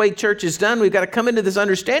this is the way church is done. We've got to come into this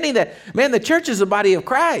understanding that, man, the church is the body of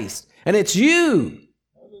Christ and it's you.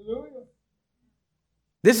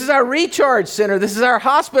 This is our recharge center. This is our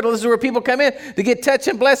hospital. This is where people come in to get touched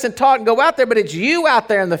and blessed and taught and go out there. But it's you out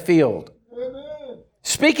there in the field. Amen.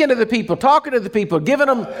 Speaking to the people, talking to the people, giving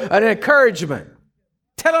them an encouragement,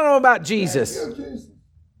 telling them about Jesus.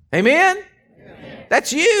 Amen? Amen.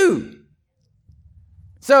 That's you.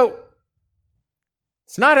 So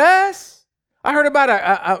it's not us. I heard about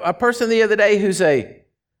a person the other day who's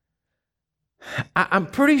I'm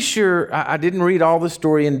pretty sure, I didn't read all the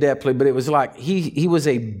story in depthly, but it was like he was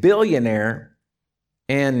a billionaire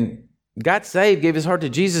and got saved, gave his heart to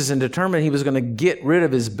Jesus, and determined he was going to get rid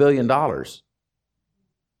of his $1 billion.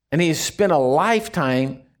 And he spent a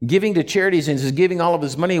lifetime giving to charities and just giving all of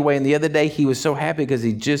his money away. And the other day he was so happy because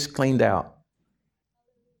he just cleaned out.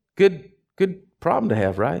 Good problem to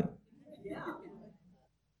have, right?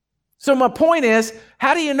 So my point is,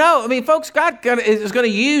 how do you know? I mean, folks, God is going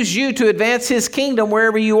to use you to advance His kingdom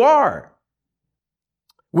wherever you are.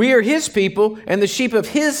 We are His people and the sheep of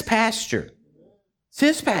His pasture. It's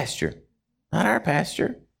His pasture, not our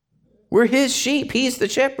pasture. We're His sheep. He's the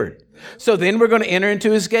shepherd. So then we're going to enter into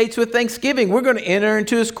His gates with thanksgiving. We're going to enter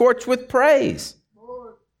into His courts with praise.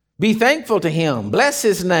 Be thankful to Him. Bless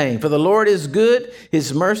His name, for the Lord is good.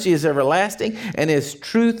 His mercy is everlasting, and His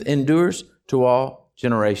truth endures to all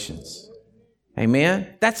generations.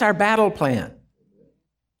 Amen. That's our battle plan.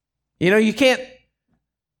 You know, you can't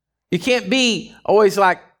be always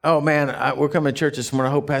like, oh man, we're coming to church this morning.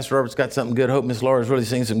 I hope Pastor Robert's got something good. I hope Miss Laura's really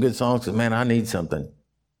singing some good songs. Because man, I need something.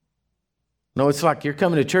 No, it's like you're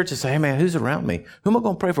coming to church and say, hey man, who's around me? Who am I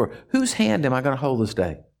going to pray for? Whose hand am I going to hold this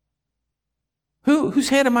day? Whose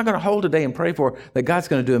hand am I going to hold today and pray for that God's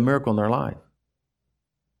going to do a miracle in their life?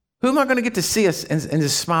 Who am I going to get to see us and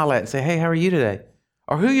just smile at and say, hey, how are you today?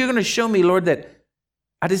 Or who are you going to show me, Lord, that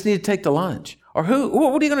I just need to take to lunch? Or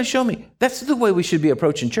what are you going to show me? That's the way we should be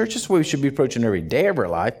approaching church. That's the way we should be approaching every day of our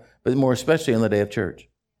life, but more especially on the day of church.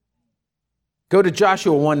 Go to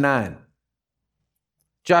Joshua 1:9.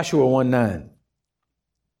 Joshua 1:9.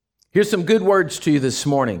 Here's some good words to you this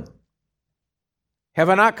morning. Have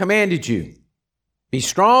I not commanded you? Be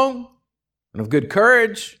strong and of good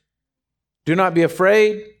courage. Do not be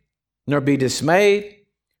afraid, nor be dismayed,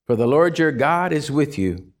 for the Lord your God is with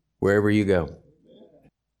you wherever you go.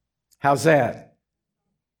 How's that?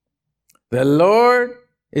 The Lord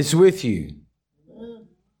is with you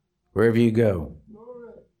wherever you go.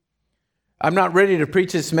 I'm not ready to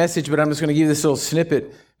preach this message, but I'm just going to give you this little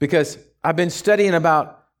snippet because I've been studying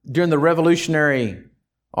about during the Revolutionary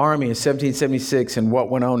Army in 1776 and what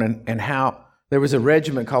went on and how there was a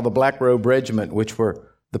regiment called the Black Robe Regiment, which were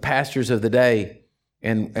the pastors of the day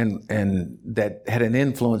and that had an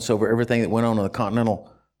influence over everything that went on in the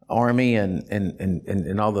Continental Army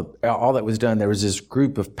and all that was done. There was this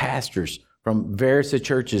group of pastors from various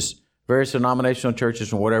churches, various denominational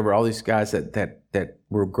churches and whatever, all these guys that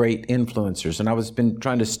were great influencers. And I was been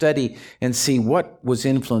trying to study and see what was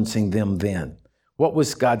influencing them then. What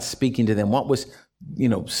was God speaking to them? What was,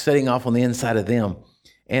 setting off on the inside of them?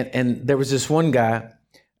 And there was this one guy,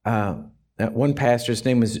 one pastor, his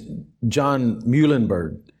name was John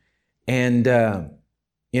Muhlenberg. And,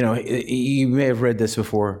 you may have read this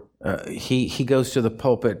before. He goes to the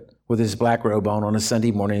pulpit with his black robe on a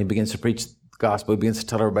Sunday morning. He begins to preach the gospel. He begins to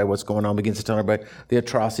tell everybody what's going on, begins to tell everybody the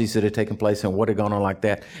atrocities that had taken place and what had gone on like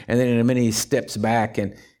that. And then in a minute, he steps back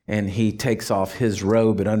and he takes off his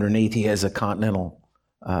robe, and underneath he has a Continental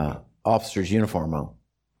officer's uniform on.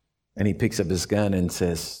 And he picks up his gun and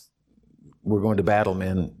says, we're going to battle,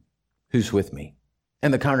 men. Who's with me?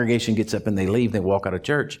 And the congregation gets up and they leave. They walk out of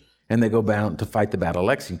church and they go bound to fight the Battle of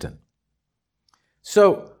Lexington.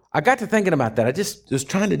 So I got to thinking about that. I just was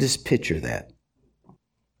trying to just picture that.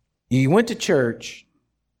 You went to church,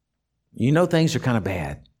 things are kind of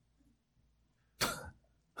bad.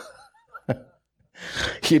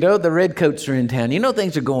 The redcoats are in town.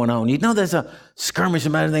 Things are going on. There's a skirmish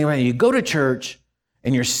about everything around you. You go to church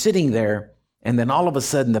and you're sitting there, and then all of a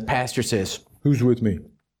sudden the pastor says, who's with me?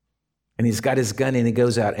 And he's got his gun and he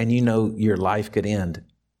goes out, and your life could end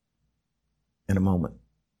in a moment.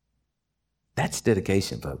 That's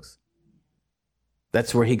dedication, folks.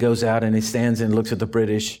 That's where he goes out and he stands and looks at the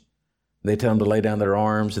British. They tell him to lay down their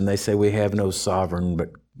arms, and they say, we have no sovereign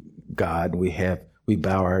but God. We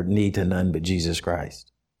bow our knee to none but Jesus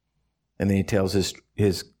Christ. And then he tells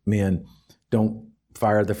his men, don't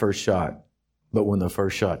fire the first shot, but when the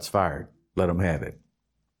first shot's fired, let them have it.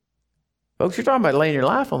 Folks, you're talking about laying your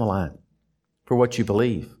life on the line for what you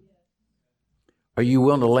believe. Are you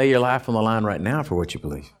willing to lay your life on the line right now for what you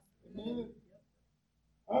believe?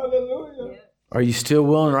 Hallelujah. Are you still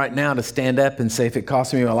willing right now to stand up and say, if it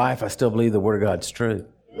costs me my life, I still believe the Word of God's true?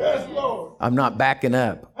 Yes, Lord. I'm not backing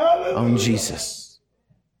up Hallelujah. on Jesus.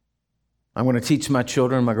 I'm going to teach my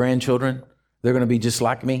children, my grandchildren. They're going to be just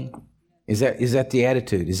like me. Is that the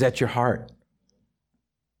attitude? Is that your heart?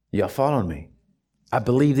 Y'all following me? I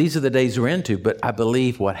believe these are the days we're into, but I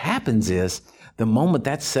believe what happens is the moment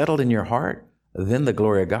that's settled in your heart, then the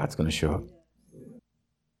glory of God's going to show up.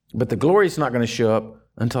 But the glory is not going to show up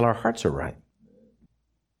until our hearts are right.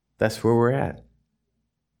 That's where we're at.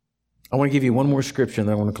 I want to give you one more scripture and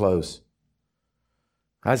then I want to close.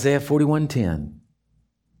 Isaiah 41:10.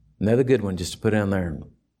 Another good one just to put in there.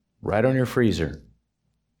 Right on your freezer.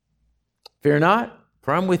 Fear not,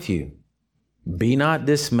 for I'm with you. Be not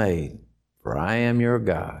dismayed, for I am your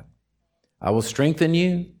God. I will strengthen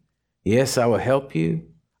you. Yes, I will help you.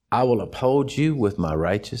 I will uphold you with my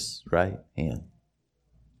righteous right hand.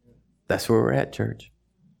 That's where we're at, church.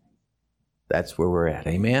 That's where we're at.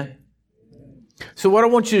 Amen? So what I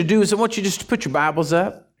want you to do is I want you just to put your Bibles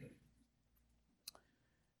up.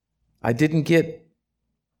 I didn't get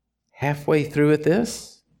halfway through with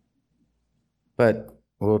this, but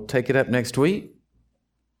we'll take it up next week.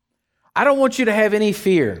 I don't want you to have any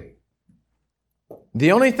fear.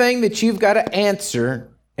 The only thing that you've got to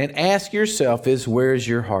answer and ask yourself is, where's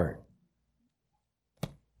your heart?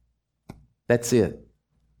 That's it.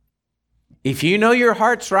 If you know your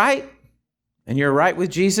heart's right and you're right with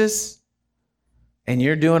Jesus and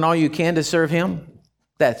you're doing all you can to serve Him,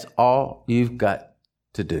 that's all you've got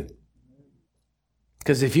to do.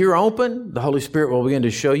 Because if you're open, the Holy Spirit will begin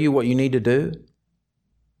to show you what you need to do.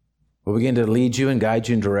 Will begin to lead you and guide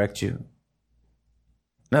you and direct you.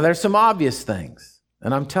 Now, there's some obvious things.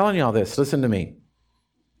 And I'm telling you all this. Listen to me.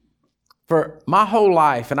 For my whole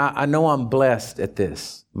life, and I know I'm blessed at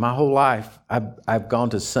this, my whole life, I've gone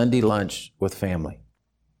to Sunday lunch with family.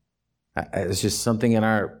 It's just something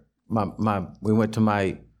in we went to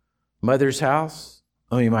my mother's house,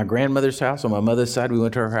 my grandmother's house. On my mother's side, we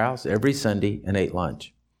went to her house every Sunday and ate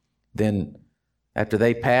lunch. Then after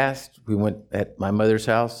they passed, we went at my mother's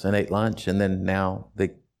house and ate lunch. And then now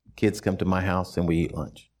the kids come to my house and we eat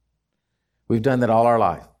lunch. We've done that all our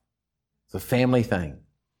life. It's a family thing.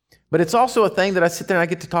 But it's also a thing that I sit there and I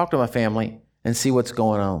get to talk to my family and see what's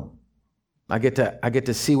going on. I get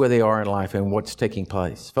to see where they are in life and what's taking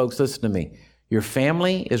place. Folks, listen to me. Your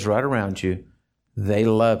family is right around you. They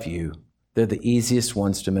love you. They're the easiest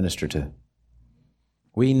ones to minister to.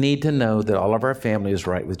 We need to know that all of our family is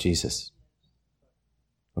right with Jesus.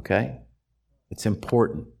 Okay? It's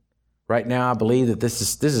important. Right now, I believe that this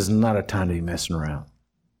is not a time to be messing around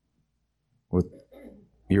with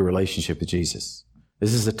your relationship with Jesus.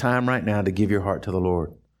 This is a time right now to give your heart to the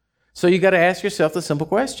Lord. So you got to ask yourself the simple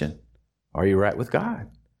question. Are you right with God?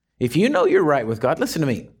 If you know you're right with God, listen to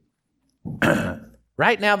me.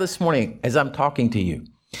 Right now this morning, as I'm talking to you,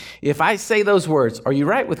 if I say those words, are you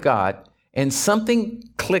right with God? And something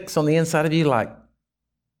clicks on the inside of you like,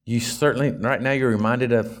 you certainly, right now you're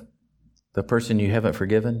reminded of the person you haven't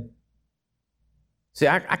forgiven. See,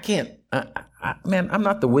 I can't, man, I'm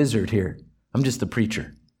not the wizard here. I'm just the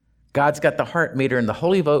preacher. God's got the heart meter and the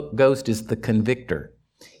Holy Ghost is the convictor.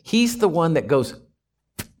 He's the one that goes,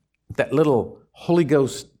 that little Holy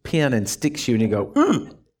Ghost pin and sticks you and you go,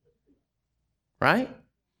 right?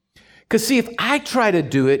 Because see, if I try to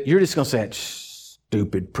do it, you're just going to say,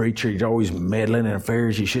 stupid preacher, you're always meddling in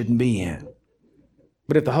affairs you shouldn't be in.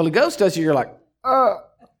 But if the Holy Ghost does it, you're like,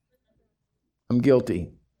 I'm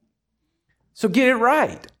guilty. So get it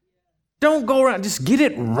right. Don't go around, just get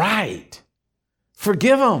it right.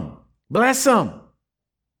 Forgive them. Bless them.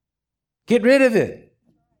 Get rid of it.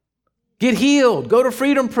 Get healed. Go to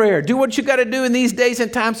freedom prayer. Do what you got to do in these days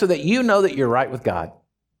and times so that you know that you're right with God.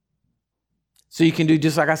 So you can do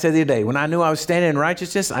just like I said the other day. When I knew I was standing in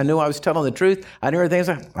righteousness, I knew I was telling the truth. I knew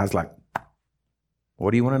everything. I was like,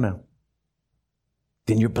 what do you want to know?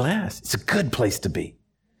 Then you're blessed. It's a good place to be.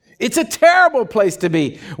 It's a terrible place to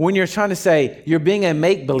be when you're trying to say, you're being a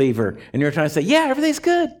make-believer, and you're trying to say, yeah, everything's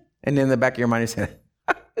good. And then in the back of your mind, you're saying,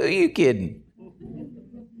 who are you kidding?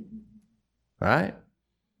 Right?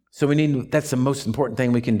 So that's the most important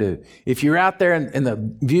thing we can do. If you're out there in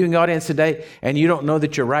the viewing audience today and you don't know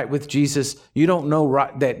that you're right with Jesus, you don't know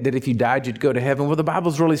that if you died, you'd go to heaven. Well, the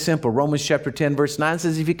Bible's really simple. Romans chapter 10, verse 9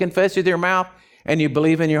 says, if you confess with your mouth and you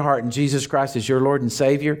believe in your heart in Jesus Christ as your Lord and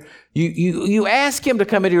Savior, you ask Him to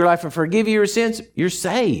come into your life and forgive you your sins, you're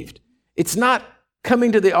saved. It's not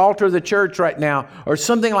coming to the altar of the church right now or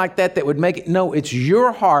something like that would make it. No, it's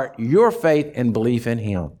your heart, your faith, and belief in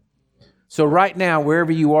Him. So right now,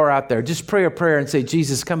 wherever you are out there, just pray a prayer and say,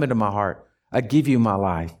 Jesus, come into my heart. I give you my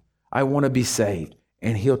life. I want to be saved.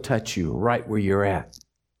 And He'll touch you right where you're at.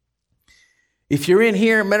 If you're in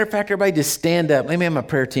here, matter of fact, everybody just stand up. Let me have my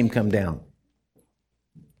prayer team come down.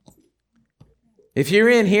 If you're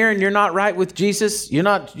in here and you're not right with Jesus, you're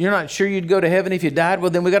not sure you'd go to heaven if you died,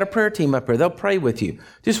 well, then we got a prayer team up here. They'll pray with you.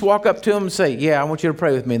 Just walk up to them and say, yeah, I want you to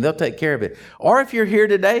pray with me, and they'll take care of it. Or if you're here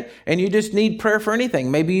today and you just need prayer for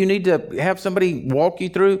anything, maybe you need to have somebody walk you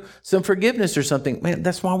through some forgiveness or something. Man,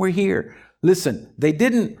 that's why we're here. Listen,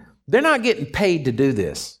 they're not getting paid to do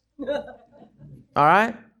this. All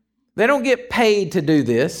right? They don't get paid to do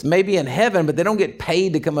this, maybe in heaven, but they don't get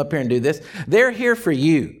paid to come up here and do this. They're here for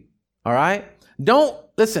you. All right? Don't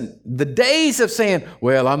listen. The days of saying,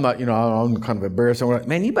 well, I'm not, I'm kind of embarrassed.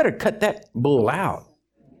 Man, you better cut that bull out.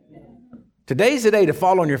 Today's the day to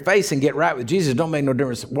fall on your face and get right with Jesus. Don't make no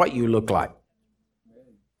difference what you look like.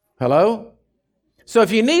 Hello? So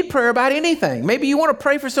if you need prayer about anything, maybe you want to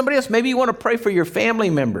pray for somebody else. Maybe you want to pray for your family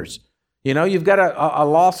members. You've got a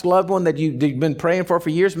lost loved one that you've been praying for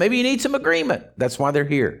years. Maybe you need some agreement. That's why they're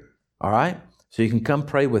here. All right? So you can come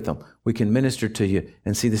pray with them. We can minister to you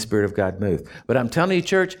and see the Spirit of God move. But I'm telling you,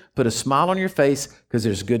 church, put a smile on your face because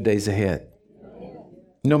there's good days ahead.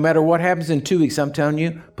 No matter what happens in 2 weeks, I'm telling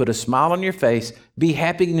you, put a smile on your face. Be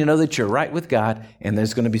happy and know that you're right with God, and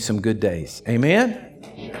there's going to be some good days.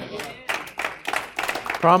 Amen?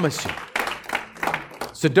 Promise you.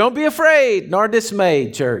 So don't be afraid nor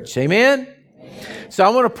dismayed, church. Amen? So I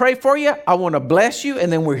want to pray for you. I want to bless you, and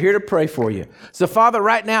then we're here to pray for you. So, Father,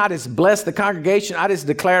 right now, I just bless the congregation. I just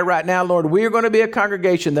declare right now, Lord, we are going to be a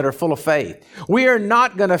congregation that are full of faith. We are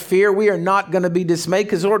not going to fear. We are not going to be dismayed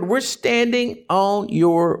because, Lord, we're standing on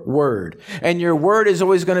your word, and your word is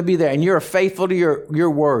always going to be there, and you're faithful to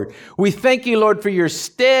your word. We thank you, Lord, for your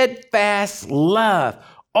steadfast love,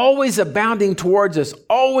 always abounding towards us,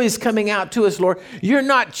 always coming out to us, Lord. You're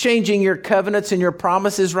not changing your covenants and your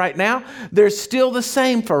promises right now. They're still the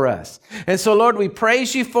same for us. And so, Lord, we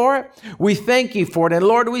praise you for it. We thank you for it. And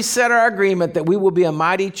Lord, we set our agreement that we will be a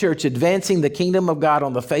mighty church advancing the kingdom of God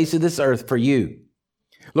on the face of this earth for you.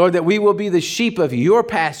 Lord, that we will be the sheep of your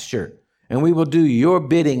pasture and we will do your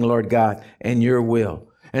bidding, Lord God, and your will.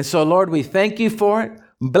 And so, Lord, we thank you for it.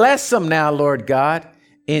 Bless them now, Lord God,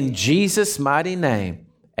 in Jesus' mighty name.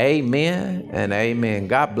 Amen and amen.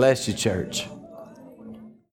 God bless you, church.